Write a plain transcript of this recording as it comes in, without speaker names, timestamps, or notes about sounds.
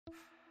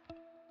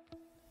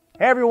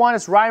Hey everyone,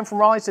 it's Ryan from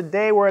Rawlings.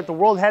 Today we're at the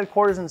world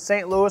headquarters in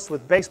St. Louis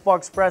with Baseball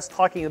Express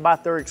talking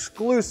about their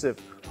exclusive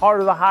Heart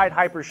of the Hide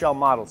Hypershell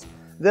models.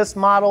 This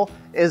model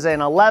is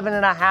an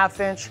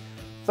 11.5-inch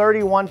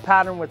 31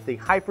 pattern with the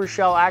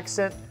Hypershell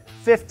accent,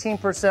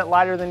 15%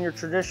 lighter than your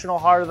traditional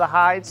Heart of the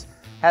Hides,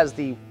 has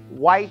the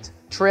white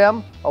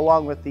trim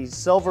along with the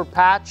silver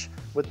patch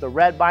with the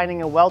red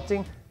binding and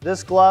welting.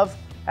 This glove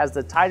has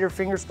the tighter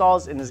finger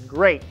stalls and is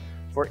great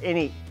for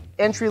any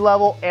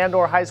entry-level and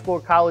or high school or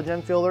college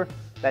infielder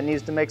that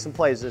needs to make some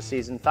plays this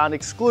season. Found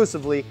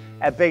exclusively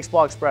at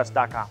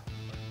baseballexpress.com.